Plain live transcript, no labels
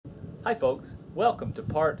Hi folks, welcome to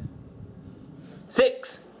part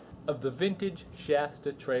 6 of the vintage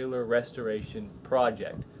Shasta trailer restoration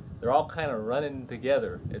project. They're all kind of running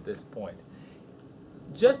together at this point.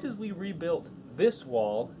 Just as we rebuilt this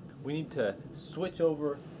wall, we need to switch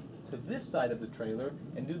over to this side of the trailer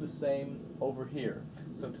and do the same over here.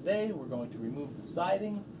 So today we're going to remove the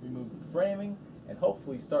siding, remove the framing, and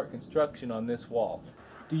hopefully start construction on this wall.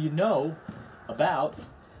 Do you know about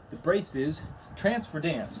the braces transfer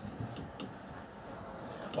dance?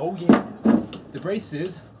 Oh yeah, the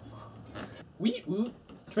braces wheat woot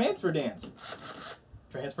transfer dance.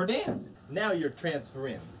 Transfer dance. Now you're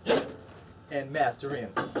transferring and mastering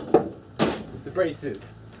the braces.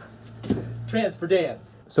 Transfer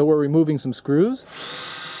dance. So we're removing some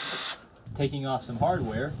screws, taking off some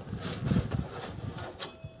hardware.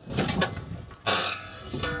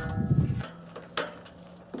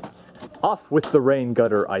 Off with the rain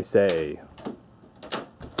gutter, I say.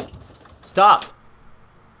 Stop!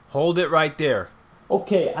 Hold it right there.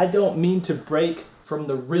 Okay, I don't mean to break from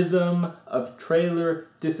the rhythm of trailer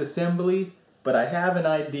disassembly, but I have an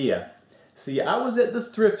idea. See, I was at the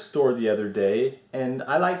thrift store the other day, and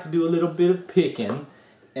I like to do a little bit of picking,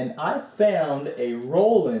 and I found a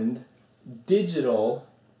Roland digital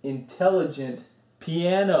intelligent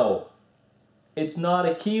piano. It's not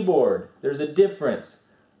a keyboard. There's a difference.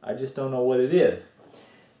 I just don't know what it is.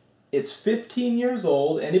 It's 15 years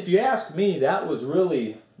old, and if you ask me, that was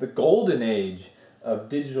really the golden age of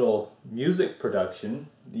digital music production.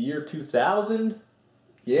 The year 2000,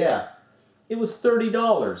 yeah, it was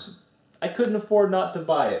 $30. I couldn't afford not to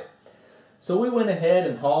buy it. So we went ahead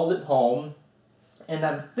and hauled it home, and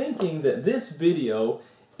I'm thinking that this video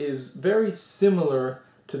is very similar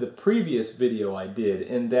to the previous video I did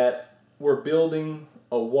in that we're building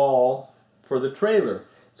a wall for the trailer.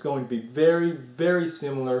 It's going to be very, very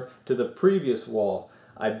similar to the previous wall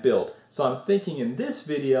I built. So I'm thinking in this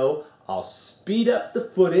video, I'll speed up the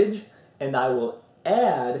footage and I will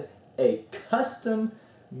add a custom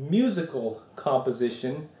musical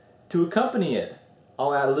composition to accompany it.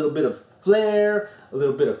 I'll add a little bit of flair, a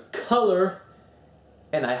little bit of color,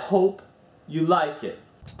 and I hope you like it.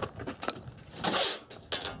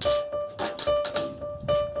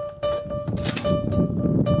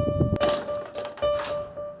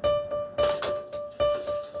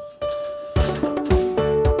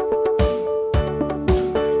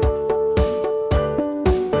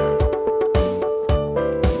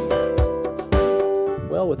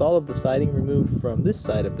 With all of the siding removed from this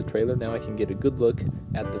side of the trailer, now I can get a good look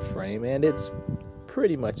at the frame, and it's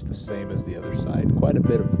pretty much the same as the other side. Quite a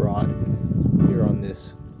bit of rot here on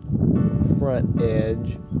this front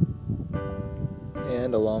edge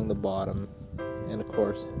and along the bottom, and of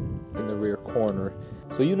course in the rear corner.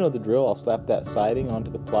 So you know the drill. I'll slap that siding onto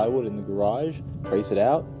the plywood in the garage, trace it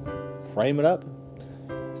out, frame it up,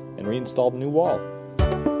 and reinstall the new wall.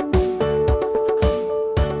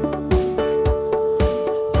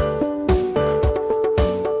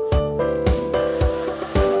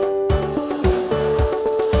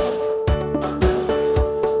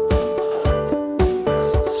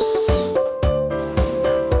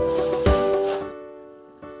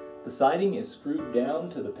 The siding is screwed down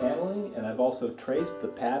to the paneling, and I've also traced the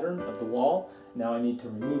pattern of the wall. Now I need to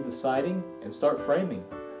remove the siding and start framing.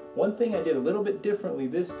 One thing I did a little bit differently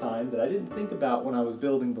this time that I didn't think about when I was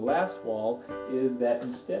building the last wall is that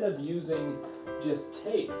instead of using just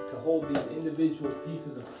tape to hold these individual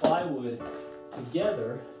pieces of plywood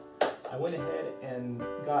together, I went ahead and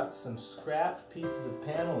got some scrap pieces of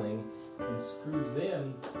paneling and screwed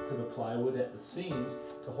them to the plywood at the seams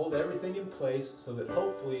to hold everything in place so that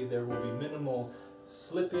hopefully there will be minimal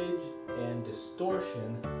slippage and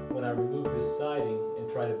distortion when I remove this siding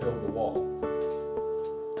and try to build the wall.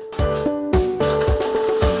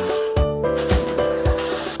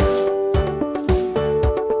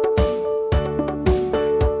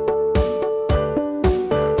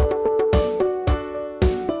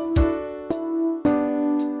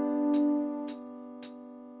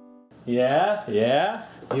 Yeah,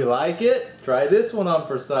 you like it? Try this one on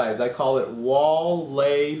for size. I call it wall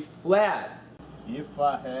lay flat. If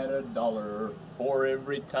I had $1 for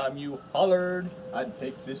every time you hollered, I'd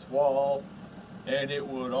take this wall and it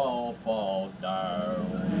would all fall down.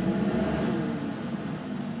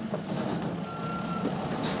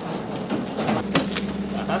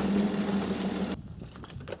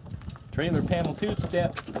 Trailer panel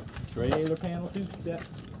two-step. Trailer panel two-step.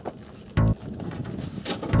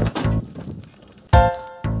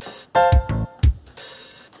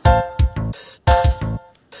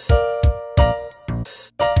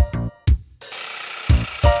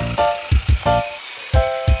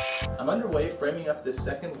 up this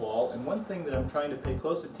second wall, and one thing that I'm trying to pay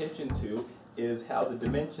close attention to is how the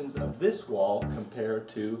dimensions of this wall compare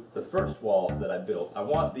to the first wall that I built. I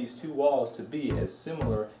want these two walls to be as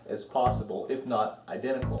similar as possible, if not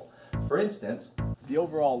identical. For instance, the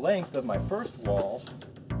overall length of my first wall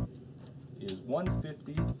is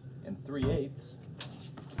 150 3/8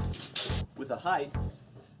 with a height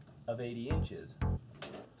of 80 inches.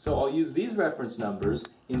 So I'll use these reference numbers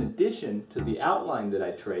in addition to the outline that I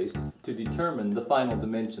traced to determine the final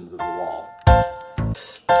dimensions of the wall.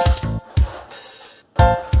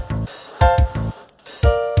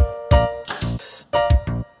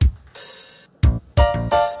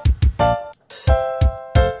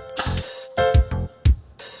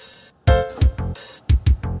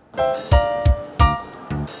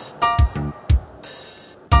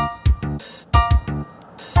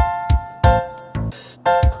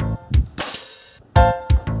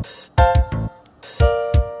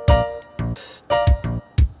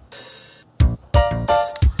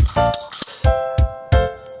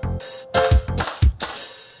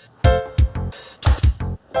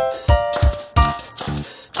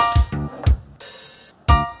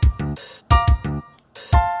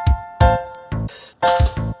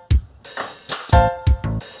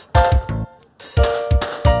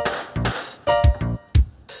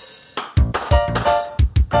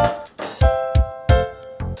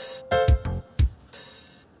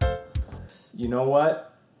 You know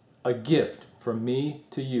what? A gift from me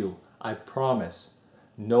to you. I promise.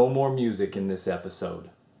 No more music in this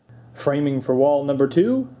episode. Framing for wall number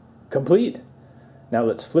 2, complete. Now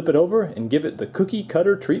let's flip it over and give it the cookie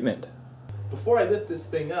cutter treatment. Before I lift this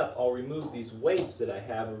thing up, I'll remove these weights that I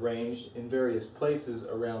have arranged in various places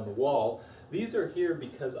around the wall. These are here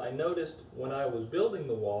because I noticed when I was building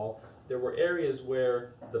the wall, there were areas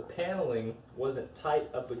where the paneling wasn't tight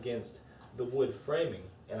up against the wood framing.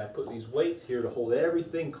 And I put these weights here to hold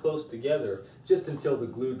everything close together just until the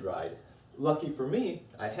glue dried. Lucky for me,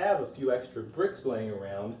 I have a few extra bricks laying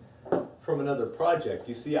around from another project.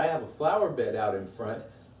 You see, I have a flower bed out in front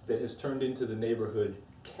that has turned into the neighborhood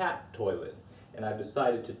cat toilet. And I've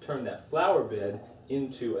decided to turn that flower bed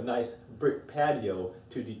into a nice brick patio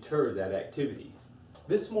to deter that activity.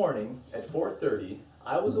 This morning at 4:30,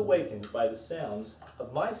 I was awakened by the sounds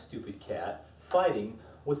of my stupid cat fighting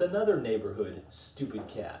with another neighborhood stupid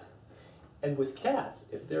cat. And with cats,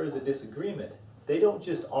 if there is a disagreement, they don't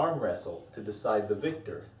just arm wrestle to decide the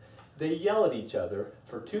victor. They yell at each other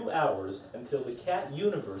for 2 hours until the cat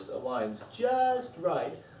universe aligns just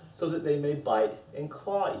right so that they may bite and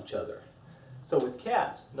claw each other. So with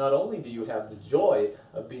cats, not only do you have the joy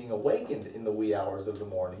of being awakened in the wee hours of the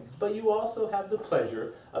morning, but you also have the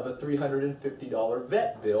pleasure of a $350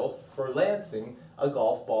 vet bill for lancing a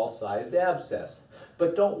golf ball-sized abscess.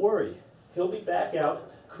 But don't worry, he'll be back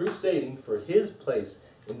out crusading for his place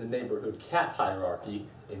in the neighborhood cat hierarchy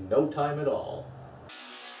in no time at all.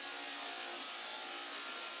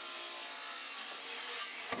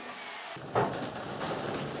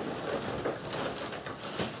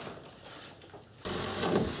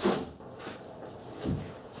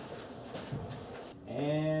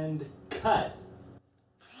 And cut.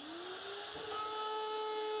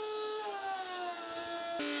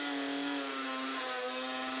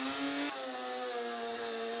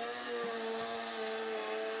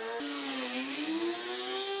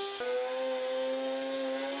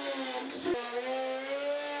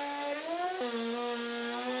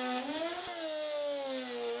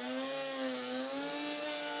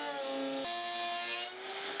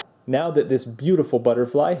 Now that this beautiful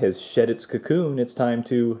butterfly has shed its cocoon, it's time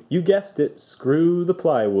to, you guessed it, screw the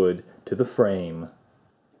plywood to the frame.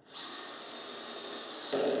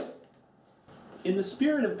 In the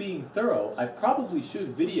spirit of being thorough, I probably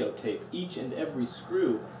should videotape each and every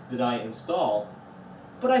screw that I install,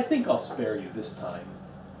 but I think I'll spare you this time.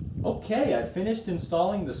 Okay, I've finished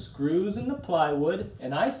installing the screws and the plywood,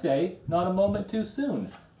 and I say, not a moment too soon.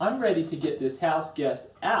 I'm ready to get this house guest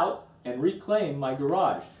out and reclaim my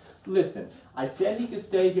garage. Listen, I said he could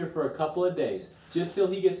stay here for a couple of days, just till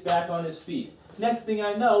he gets back on his feet. Next thing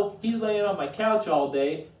I know, he's laying on my couch all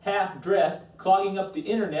day, half dressed, clogging up the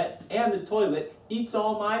internet and the toilet, eats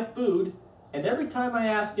all my food, and every time I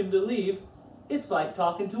ask him to leave, it's like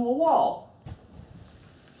talking to a wall.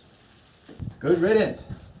 Good riddance.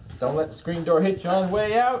 Don't let the screen door hit you on the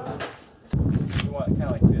way out. You want it kind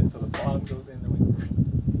of like this, so the bottom goes in, then we...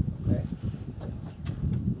 Okay.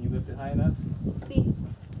 Can you lift it high enough? See.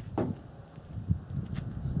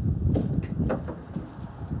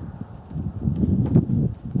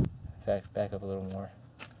 Back up a little more.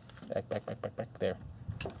 Back, there.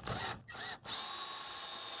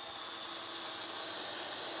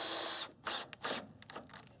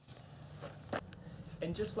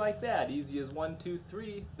 And just like that, easy as 1, 2,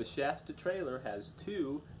 3, the Shasta trailer has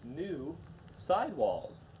 2 new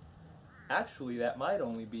sidewalls. Actually, that might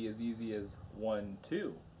only be as easy as 1,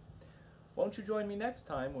 2. Won't you join me next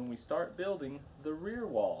time when we start building the rear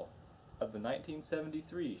wall of the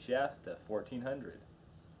 1973 Shasta 1400?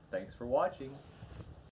 Thanks for watching.